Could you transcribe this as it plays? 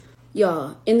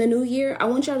Y'all, in the new year, I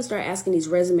want y'all to start asking these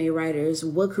resume writers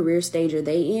what career stage are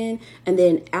they in, and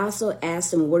then also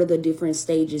ask them what are the different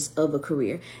stages of a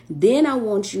career. Then I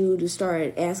want you to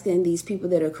start asking these people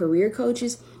that are career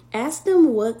coaches, ask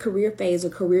them what career phase or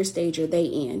career stage are they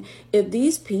in. If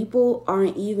these people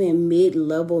aren't even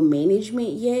mid-level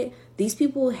management yet, these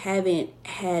people haven't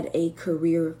had a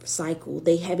career cycle.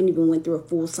 They haven't even went through a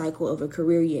full cycle of a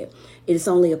career yet. It's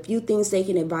only a few things they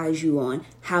can advise you on: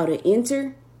 how to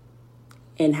enter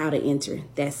and how to enter.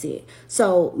 That's it.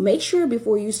 So make sure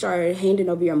before you start handing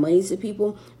over your money to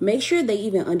people, make sure they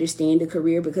even understand the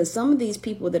career, because some of these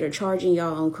people that are charging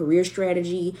y'all on career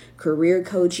strategy, career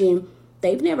coaching,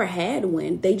 they've never had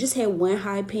one. They just had one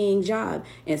high paying job.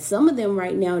 And some of them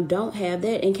right now don't have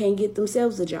that and can't get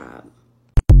themselves a job.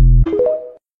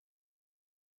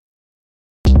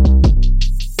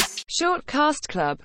 Short Cast Club.